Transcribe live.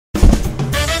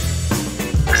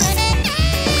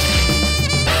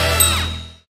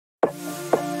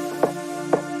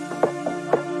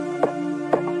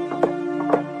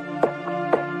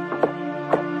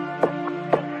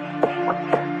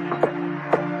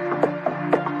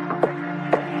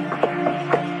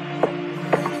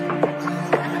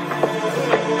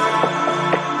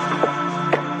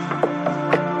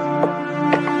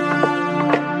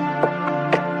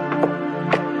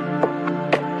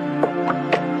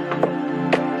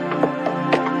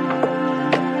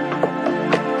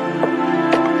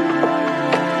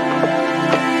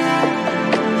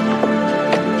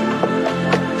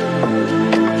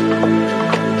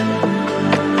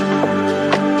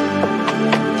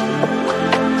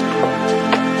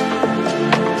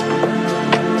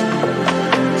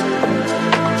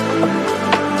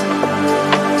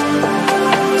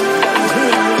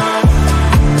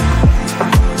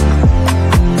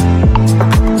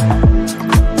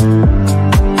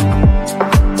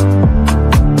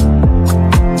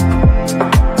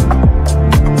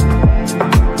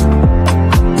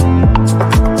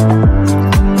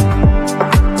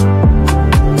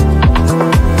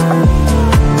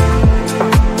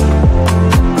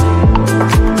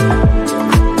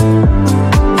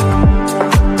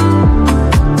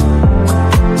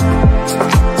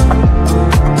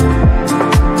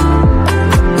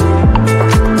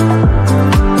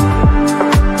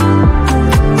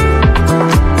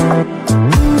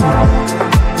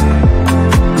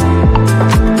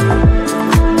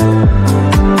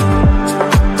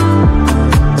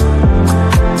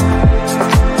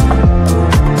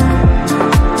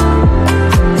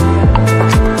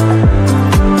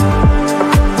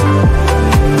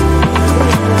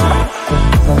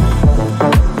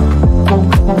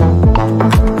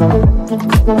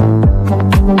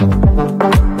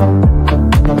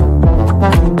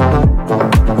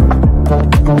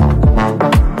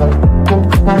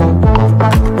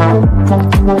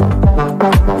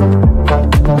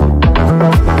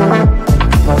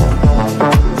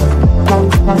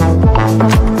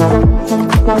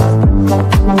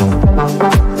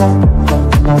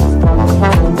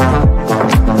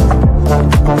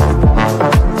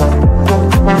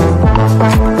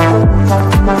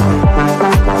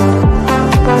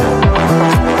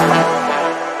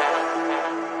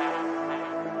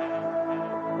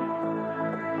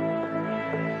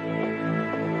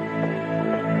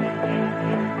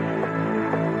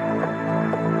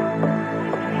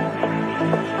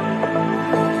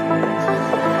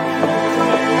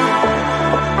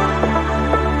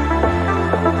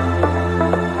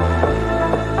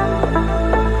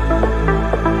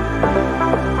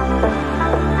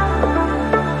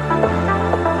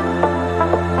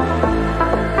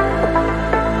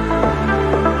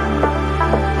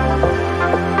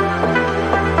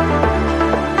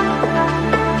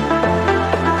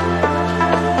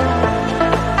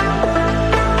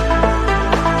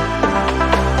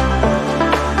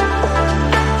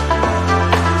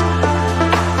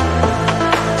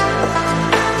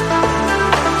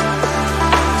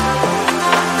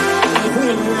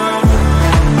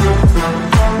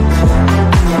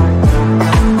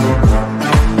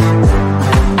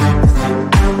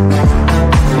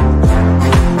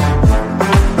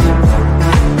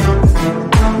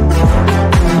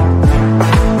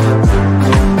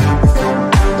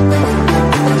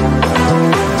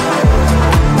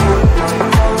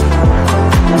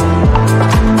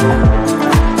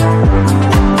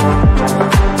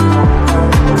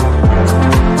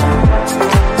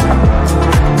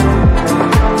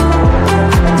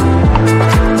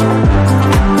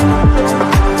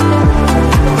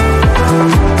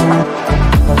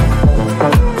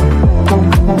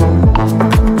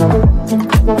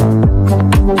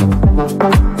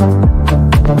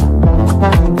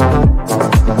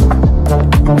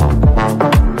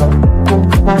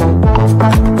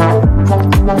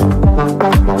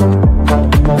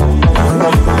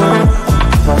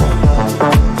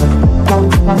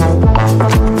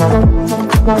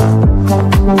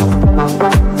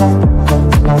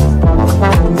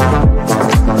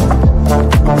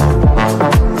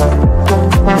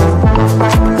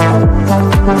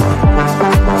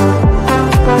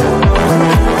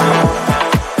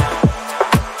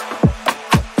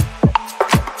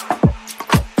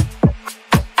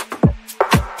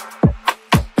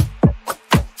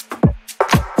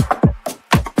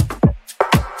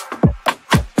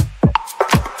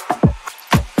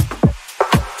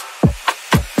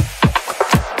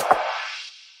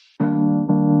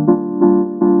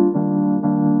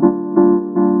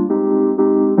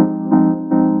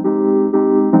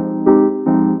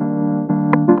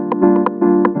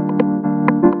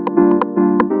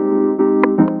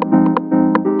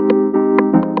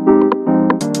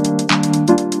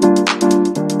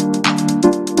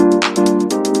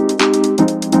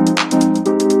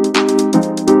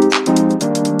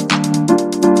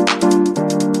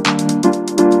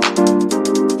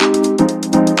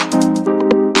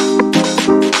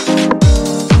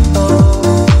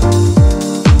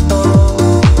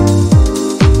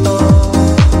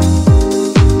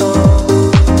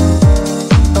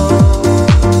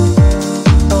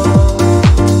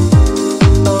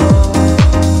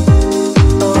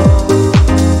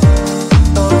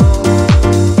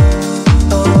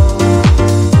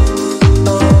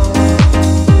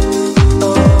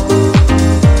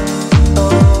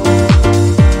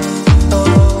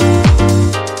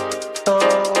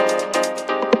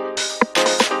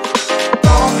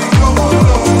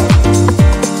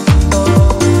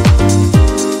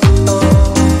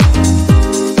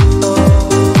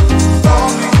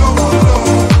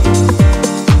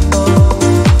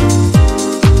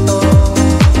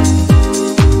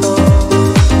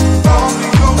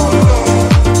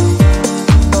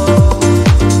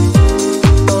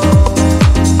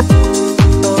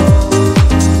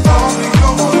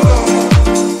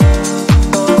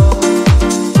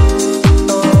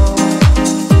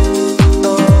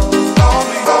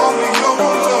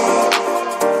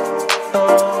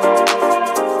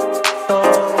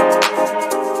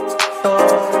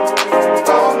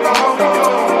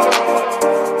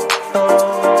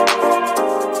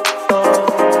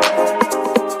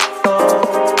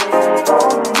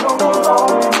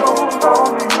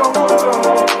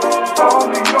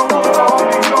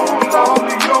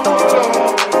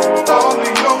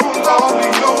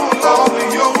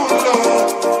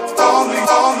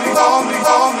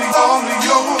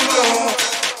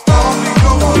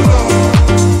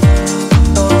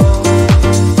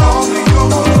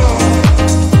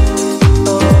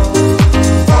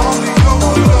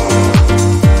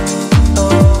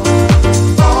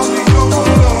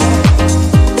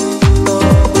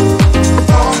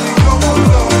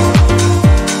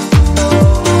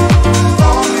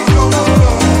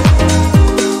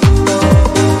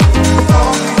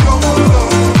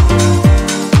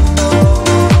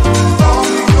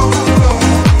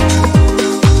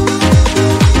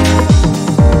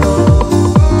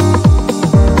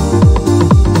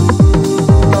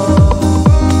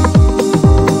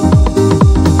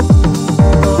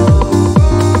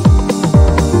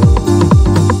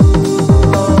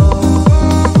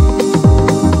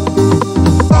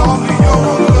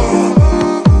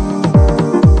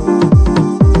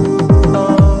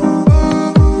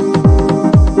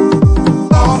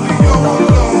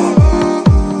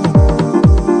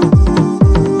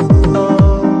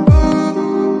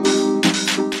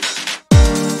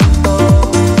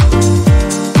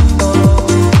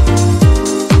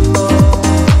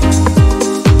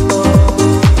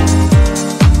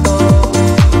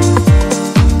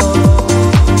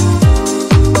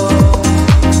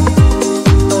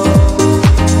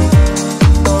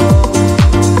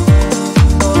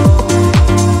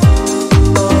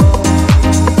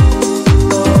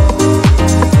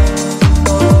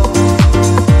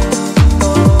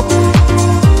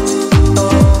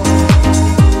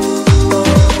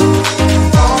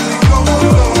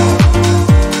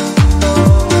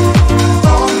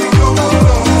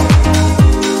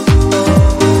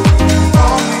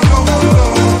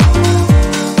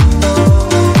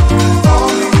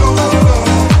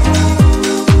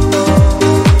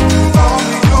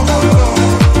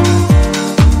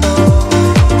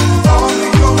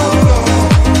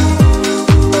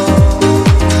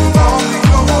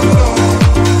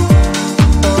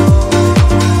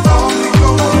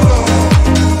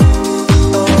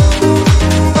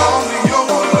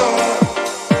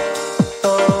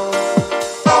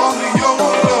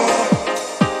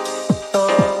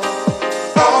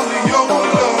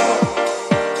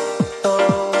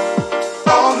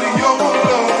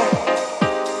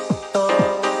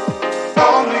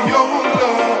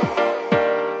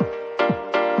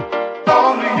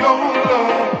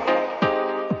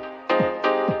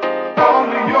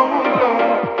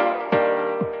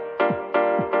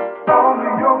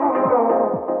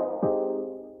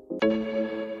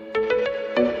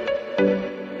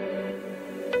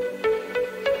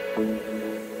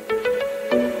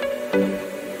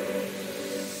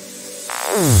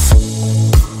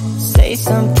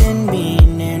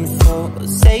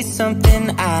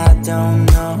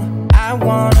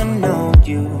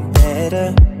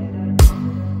better.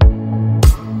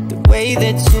 The way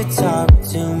that you talk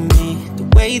to me, the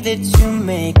way that you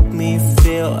make me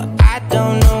feel, I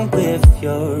don't know if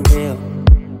you're real.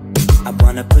 I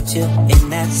wanna put you in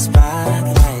that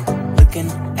spotlight, looking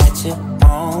at you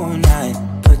all night.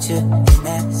 Put you in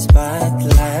that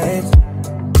spotlight.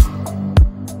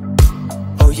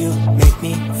 Oh, you make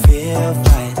me feel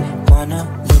right. Wanna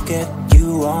look at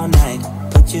you all night.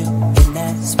 Put you in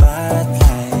that spotlight.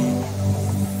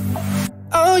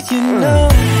 Oh, you know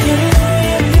you're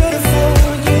beautiful.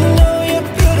 You know you're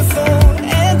beautiful.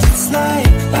 And it's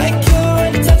like you're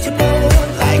untouchable.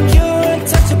 Like you're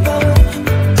untouchable.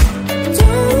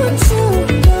 Don't you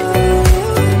know?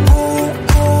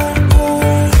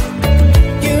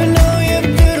 You know you're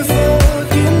beautiful.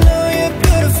 You know you're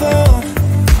beautiful.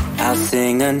 I'll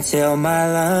sing until my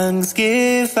lungs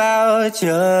give out.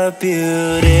 You're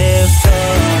beautiful.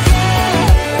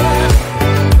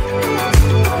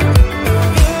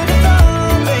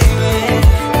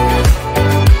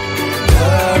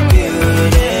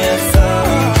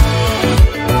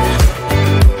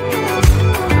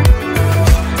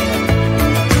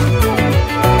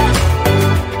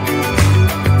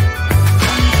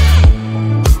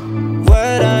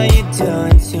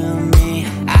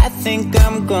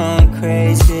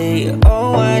 Crazy,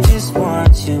 oh, I just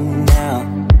want you now.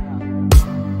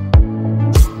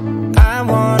 I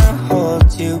wanna hold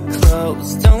you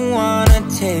close, don't wanna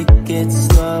take it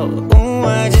slow. Oh,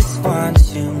 I just want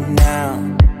you now.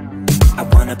 I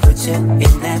wanna put you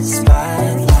in that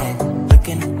spotlight,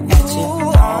 looking at you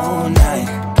all night.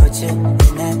 Put you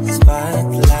in that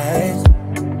spotlight.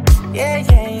 Yeah,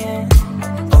 yeah, yeah.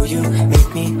 Oh, you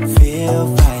make me feel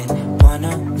right.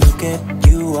 Wanna look at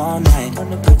you all night.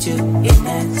 Wanna put you in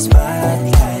that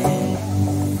spotlight.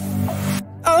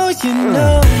 Oh, you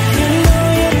know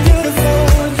you're beautiful.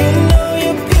 You know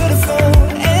you're beautiful.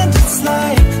 And it's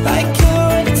like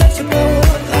you're untouchable.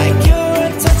 Like you're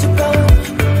untouchable.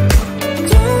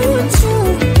 Don't you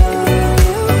know?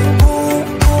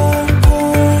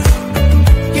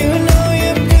 You know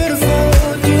you're beautiful.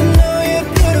 You know you're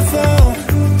beautiful.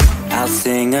 I'll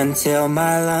sing until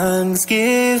my lungs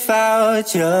give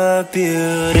out. You're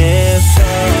beautiful.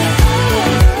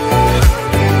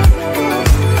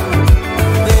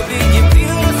 Baby, you're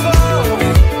beautiful.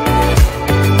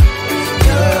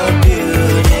 You're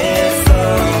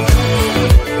beautiful.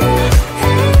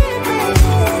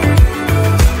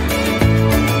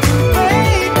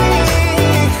 Baby,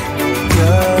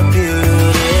 you're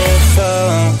beautiful.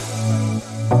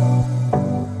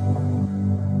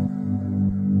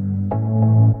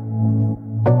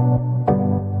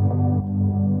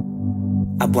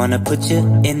 I wanna put you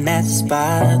in that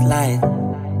spotlight,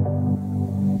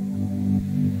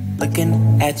 looking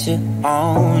at you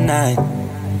all night,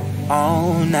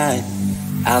 all night.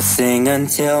 I'll sing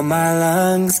until my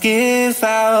lungs give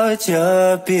out.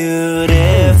 You're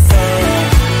beautiful.